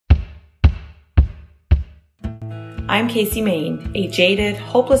I'm Casey Main, a jaded,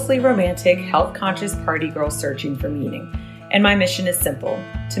 hopelessly romantic, health-conscious party girl searching for meaning. And my mission is simple: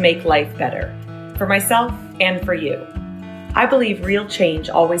 to make life better, for myself and for you. I believe real change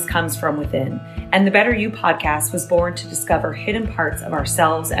always comes from within, and the Better You podcast was born to discover hidden parts of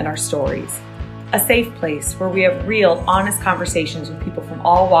ourselves and our stories. A safe place where we have real, honest conversations with people from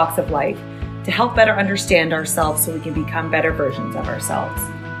all walks of life to help better understand ourselves so we can become better versions of ourselves.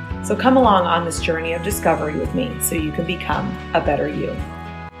 So come along on this journey of discovery with me so you can become a better you.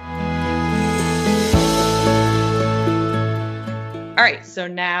 All right, so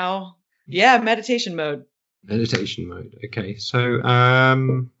now, meditation mode. Meditation mode. Okay, so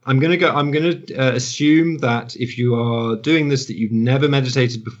I'm gonna assume that if you are doing this, that you've never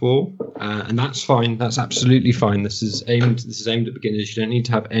meditated before, and that's fine. That's absolutely fine. This is aimed at beginners. You don't need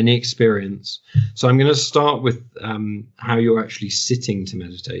to have any experience. So I'm going to start with how you're actually sitting to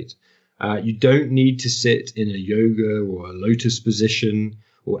meditate. You don't need to sit in a yoga or a lotus position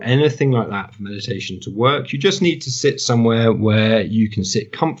or anything like that for meditation to work. You just need to sit somewhere where you can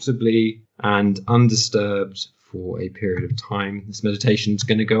sit comfortably and undisturbed for a period of time. This meditation is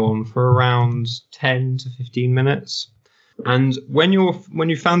going to go on for around 10 to 15 minutes. And when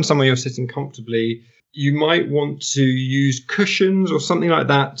you found somewhere you're sitting comfortably, you might want to use cushions or something like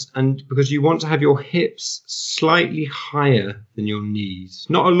that, and because you want to have your hips slightly higher than your knees.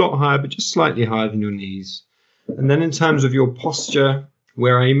 Not a lot higher, but just slightly higher than your knees. And then in terms of your posture,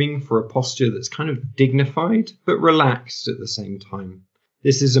 we're aiming for a posture that's kind of dignified, but relaxed at the same time.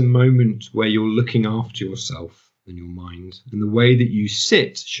 This is a moment where you're looking after yourself and your mind, and the way that you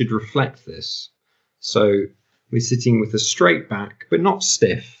sit should reflect this. So we're sitting with a straight back, but not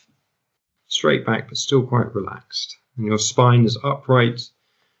stiff. Straight back, but still quite relaxed. And your spine is upright,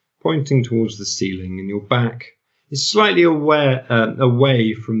 pointing towards the ceiling, and your back is slightly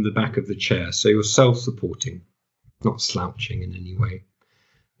away from the back of the chair, so you're self-supporting, not slouching in any way.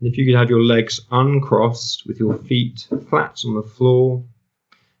 And if you could have your legs uncrossed with your feet flat on the floor,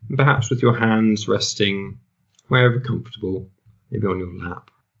 and perhaps with your hands resting wherever comfortable, maybe on your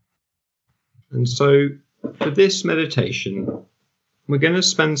lap. And so for this meditation, we're going to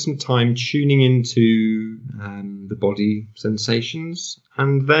spend some time tuning into the body sensations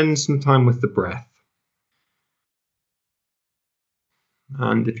and then some time with the breath.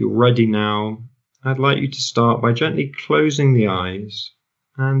 And if you're ready now, I'd like you to start by gently closing the eyes.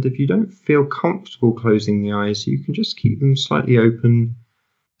 And if you don't feel comfortable closing the eyes, you can just keep them slightly open,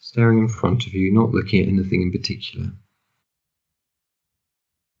 staring in front of you, not looking at anything in particular.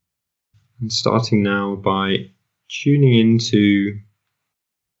 And starting now by tuning into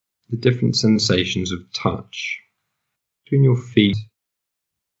the different sensations of touch between your feet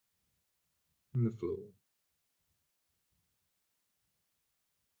and the floor.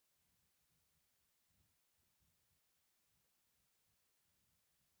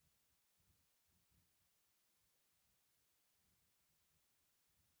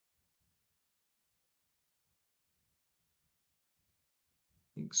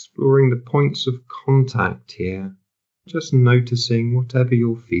 Exploring the points of contact here, just noticing whatever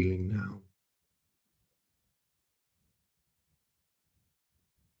you're feeling now.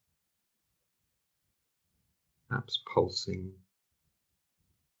 Perhaps pulsing,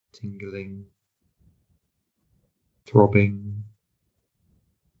 tingling, throbbing,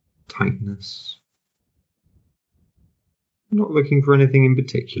 tightness. Not looking for anything in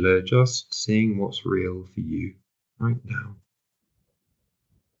particular, just seeing what's real for you right now.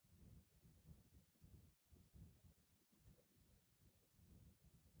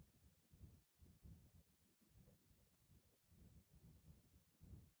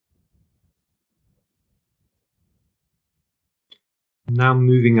 Now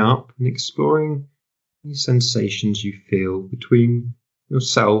moving up and exploring these sensations you feel between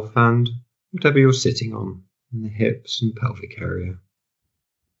yourself and whatever you're sitting on in the hips and pelvic area.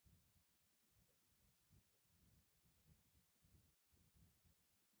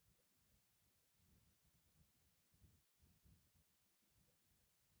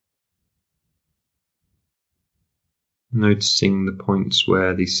 Noticing the points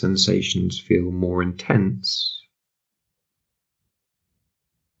where these sensations feel more intense.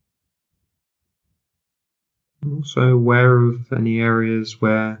 I'm also aware of any areas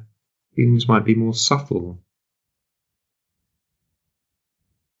where feelings might be more subtle.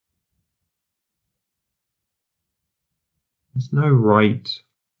 There's no right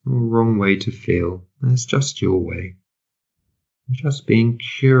or wrong way to feel. There's just your way. Just being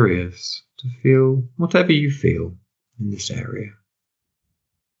curious to feel whatever you feel in this area.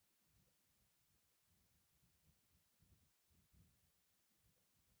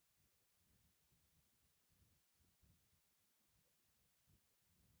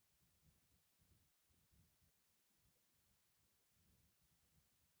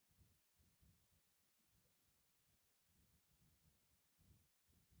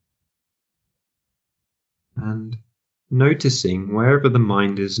 and noticing wherever the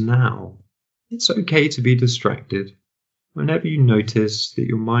mind is now. It's okay to be distracted. Whenever you notice that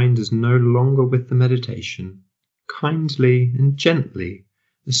your mind is no longer with the meditation, kindly and gently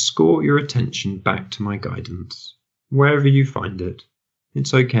escort your attention back to my guidance, wherever you find it.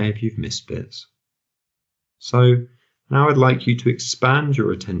 It's okay if you've missed bits. So now I'd like you to expand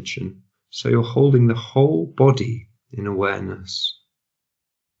your attention so you're holding the whole body in awareness.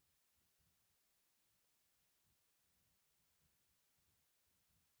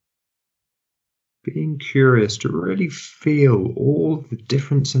 Being curious to really feel all the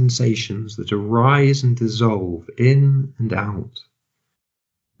different sensations that arise and dissolve in and out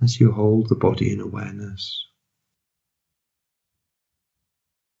as you hold the body in awareness.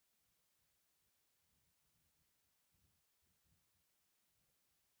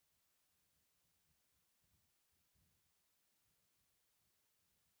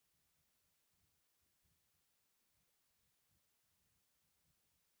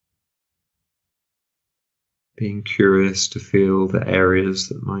 Being curious to feel the areas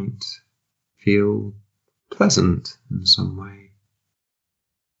that might feel pleasant in some way,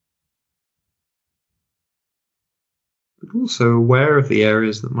 but also aware of the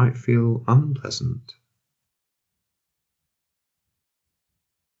areas that might feel unpleasant.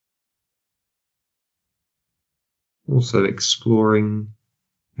 Also exploring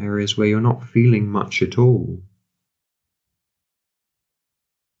areas where you're not feeling much at all.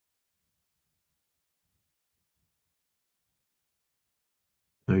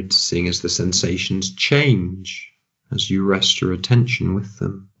 Noticing as the sensations change as you rest your attention with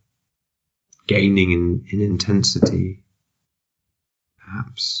them, gaining in intensity,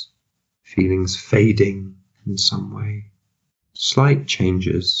 perhaps feelings fading in some way, slight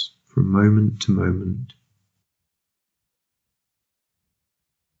changes from moment to moment.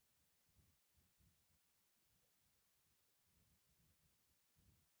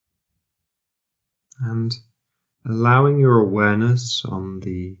 And allowing your awareness on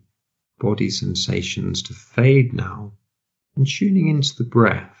the body sensations to fade now, and tuning into the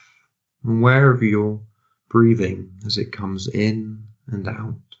breath and wherever you're breathing as it comes in and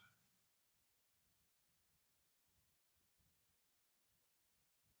out.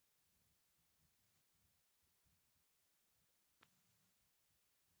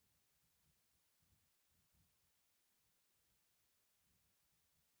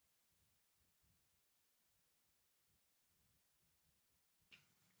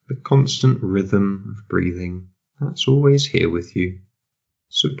 The constant rhythm of breathing, that's always here with you,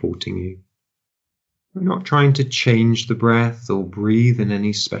 supporting you. We're not trying to change the breath or breathe in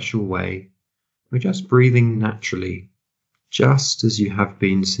any special way. We're just breathing naturally, just as you have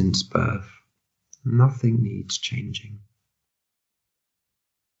been since birth. Nothing needs changing.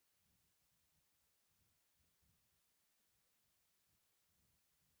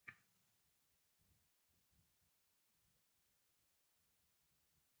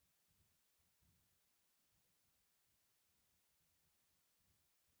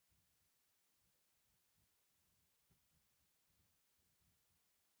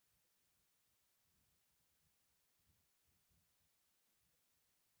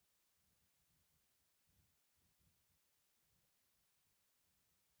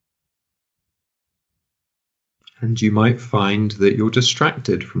 And you might find that you're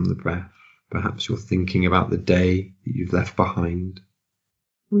distracted from the breath. Perhaps you're thinking about the day that you've left behind.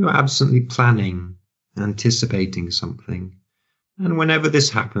 Or you're absently planning, anticipating something. And whenever this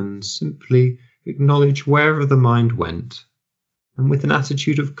happens, simply acknowledge wherever the mind went, and with an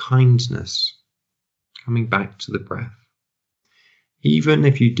attitude of kindness, coming back to the breath. Even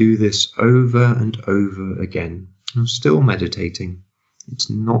if you do this over and over again, you're still meditating. It's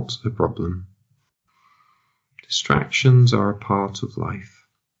not a problem. Distractions are a part of life.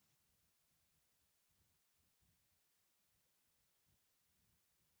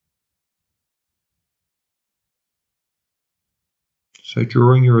 So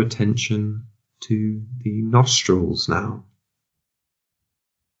drawing your attention to the nostrils now.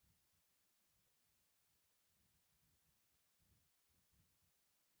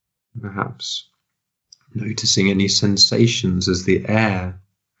 Perhaps noticing any sensations as the air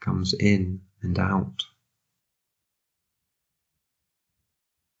comes in and out.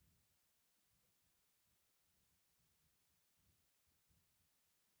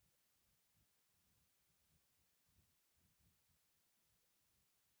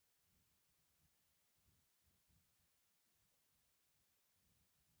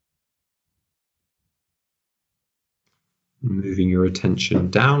 Moving your attention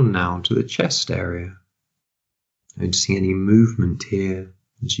down now to the chest area. Noticing any movement here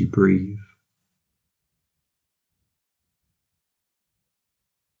as you breathe.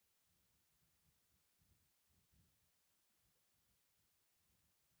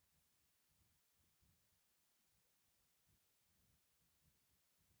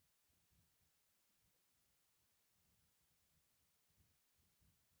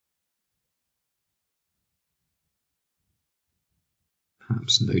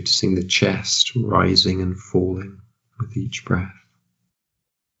 Perhaps noticing the chest rising and falling with each breath.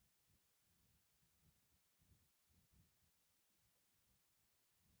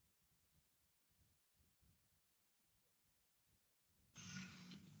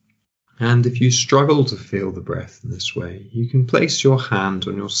 And if you struggle to feel the breath in this way, you can place your hand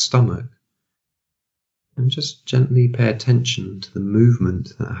on your stomach and just gently pay attention to the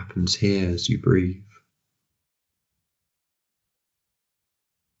movement that happens here as you breathe.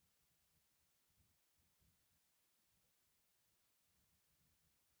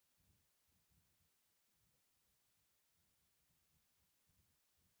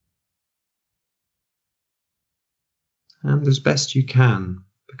 And as best you can,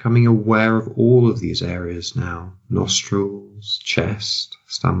 becoming aware of all of these areas now, nostrils, chest,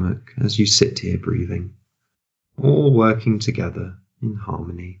 stomach, as you sit here breathing, all working together in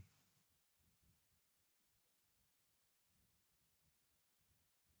harmony.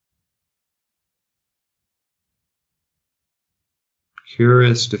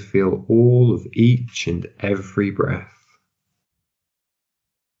 Curious to feel all of each and every breath.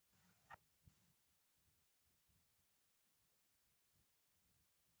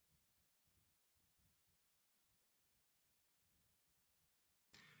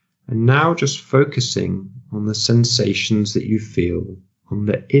 And now just focusing on the sensations that you feel on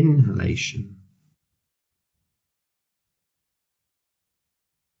the inhalation.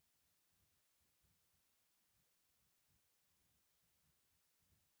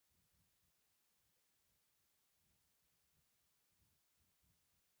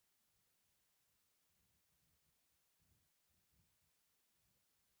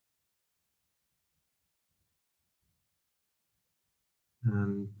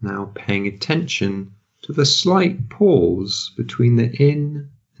 And now paying attention to the slight pause between the in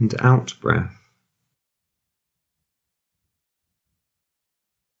and out breath.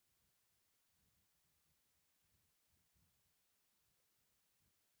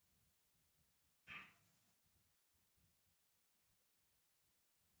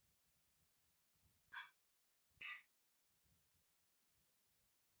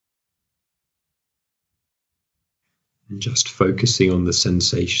 And just focusing on the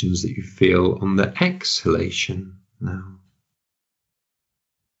sensations that you feel on the exhalation now.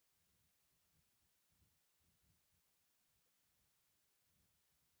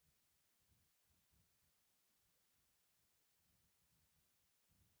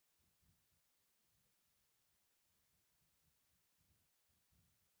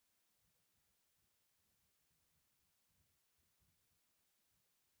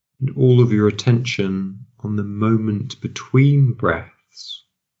 And all of your attention on the moment between breaths.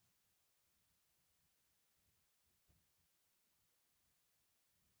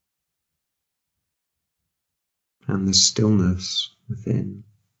 And the stillness within.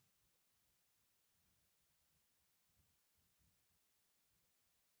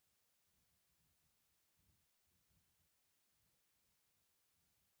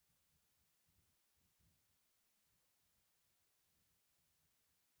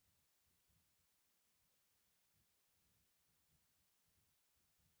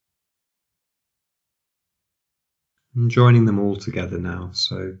 And joining them all together now,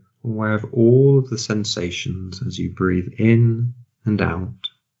 so aware of all of the sensations as you breathe in and out.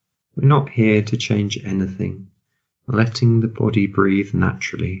 We're not here to change anything, letting the body breathe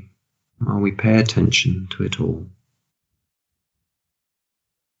naturally while we pay attention to it all.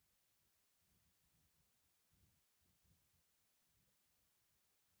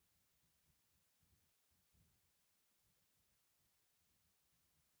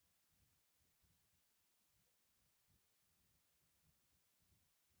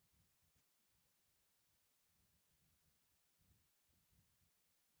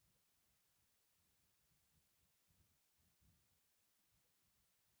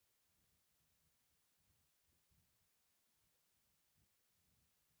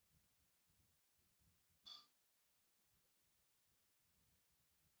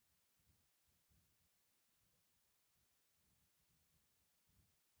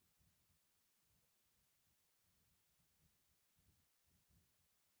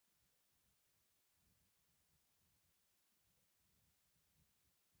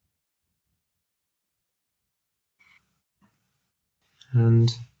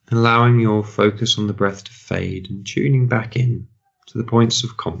 And allowing your focus on the breath to fade and tuning back in to the points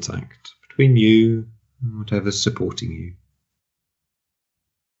of contact between you and whatever's supporting you.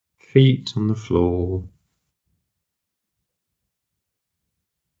 Feet on the floor,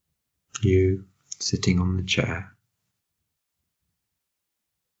 you sitting on the chair.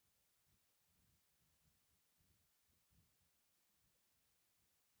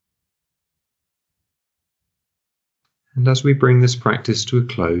 And as we bring this practice to a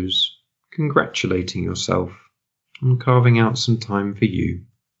close, congratulating yourself on carving out some time for you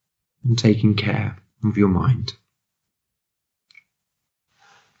and taking care of your mind.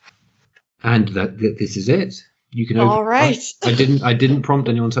 And that this is it. You can open. All right. I didn't prompt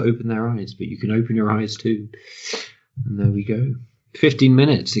anyone to open their eyes, but you can open your eyes too. And there we go. 15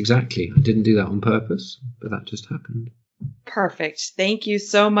 minutes exactly. I didn't do that on purpose, but that just happened. Perfect. Thank you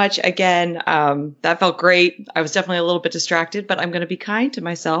so much again. That felt great. I was definitely a little bit distracted, but I'm going to be kind to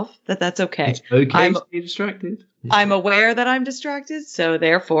myself that's okay. It's okay to be distracted. I'm aware that I'm distracted, so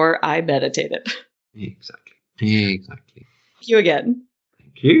therefore I meditated. Exactly. Thank you again.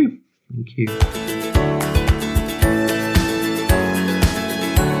 Thank you.